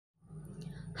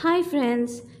Hi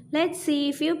friends, let's see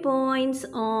a few points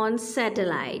on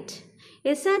satellite.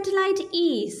 A satellite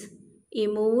is a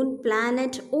moon,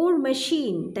 planet or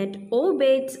machine that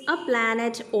orbits a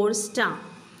planet or star.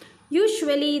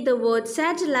 Usually the word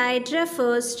satellite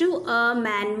refers to a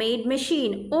man-made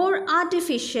machine or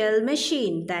artificial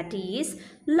machine that is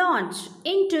launched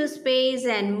into space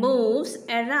and moves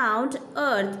around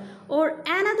Earth or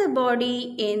another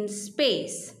body in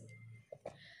space.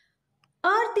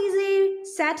 Earth is a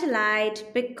satellite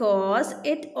because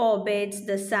it orbits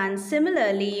the Sun.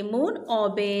 Similarly, Moon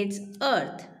orbits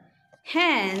Earth.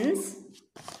 Hence,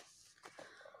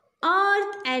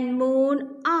 Earth and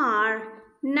Moon are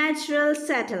natural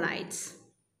satellites.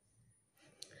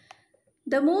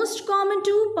 The most common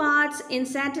two parts in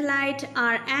satellite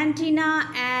are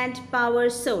antenna and power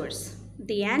source.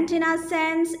 The antenna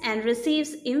sends and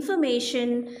receives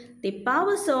information. The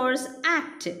power source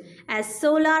acts as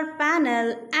solar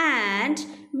panel and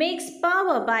makes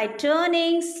power by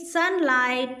turning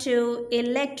sunlight to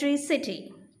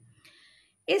electricity.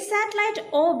 A satellite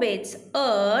orbits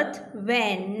Earth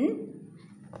when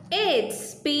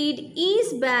its speed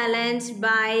is balanced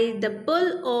by the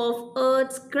pull of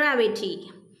Earth's gravity.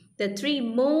 The three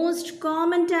most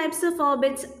common types of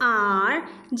orbits are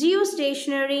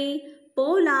geostationary,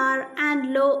 polar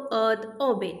and low Earth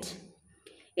orbit.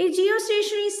 A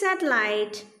geostationary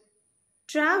satellite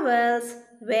travels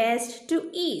west to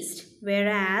east,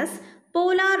 whereas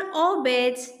polar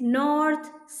orbits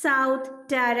north-south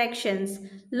directions.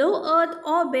 Low Earth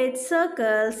orbit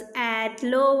circles at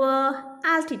lower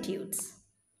altitudes.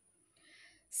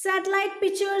 Satellite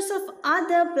pictures of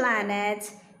other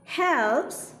planets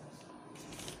helps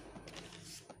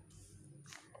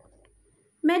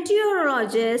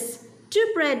meteorologists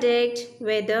to predict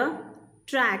weather,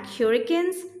 track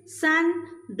hurricanes, sun,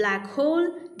 black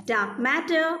hole, dark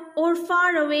matter or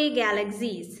faraway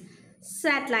galaxies.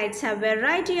 Satellites have a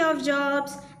variety of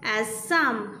jobs as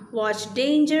some watch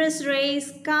dangerous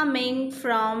rays coming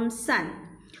from sun.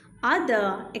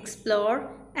 Others explore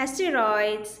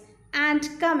asteroids and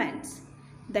comets,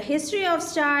 the history of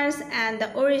stars and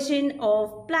the origin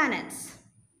of planets.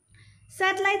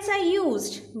 Satellites are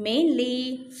used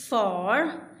mainly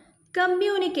for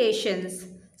communications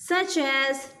such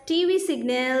as TV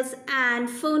signals and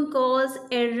phone calls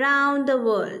around the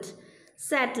world.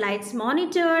 Satellites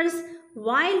monitors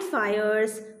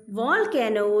wildfires,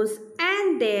 volcanoes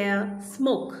and their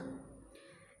smoke.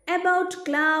 About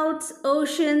clouds,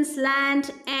 oceans, land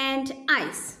and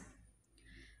ice.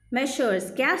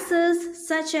 Measures gases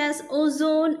such as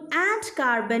ozone and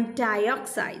carbon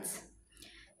dioxide.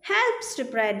 Helps to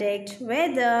predict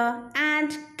weather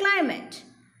and climate.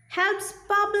 Helps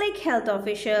public health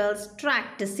officials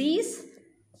track disease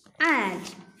and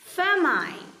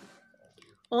famine.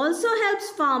 Also helps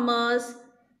farmers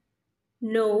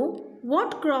know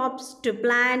what crops to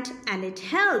plant, and it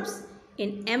helps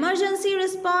in emergency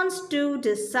response to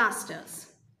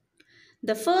disasters.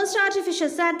 The first artificial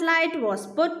satellite was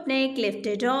Sputnik,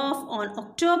 lifted off on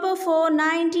October 4,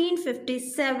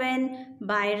 1957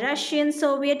 by Russian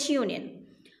Soviet Union.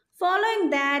 Following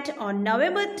that, on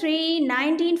November 3,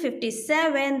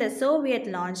 1957, the Soviet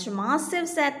launched massive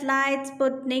satellite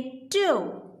Sputnik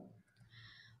 2,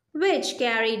 which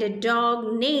carried a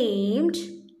dog named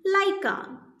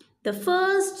Laika, the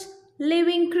first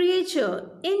living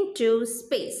creature into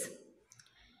space.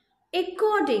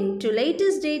 According to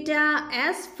latest data,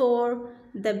 as for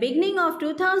the beginning of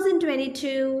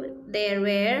 2022, there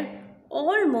were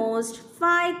almost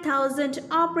 5,000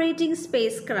 operating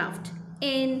spacecraft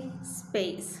in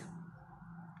space.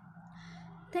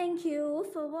 Thank you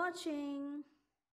for watching.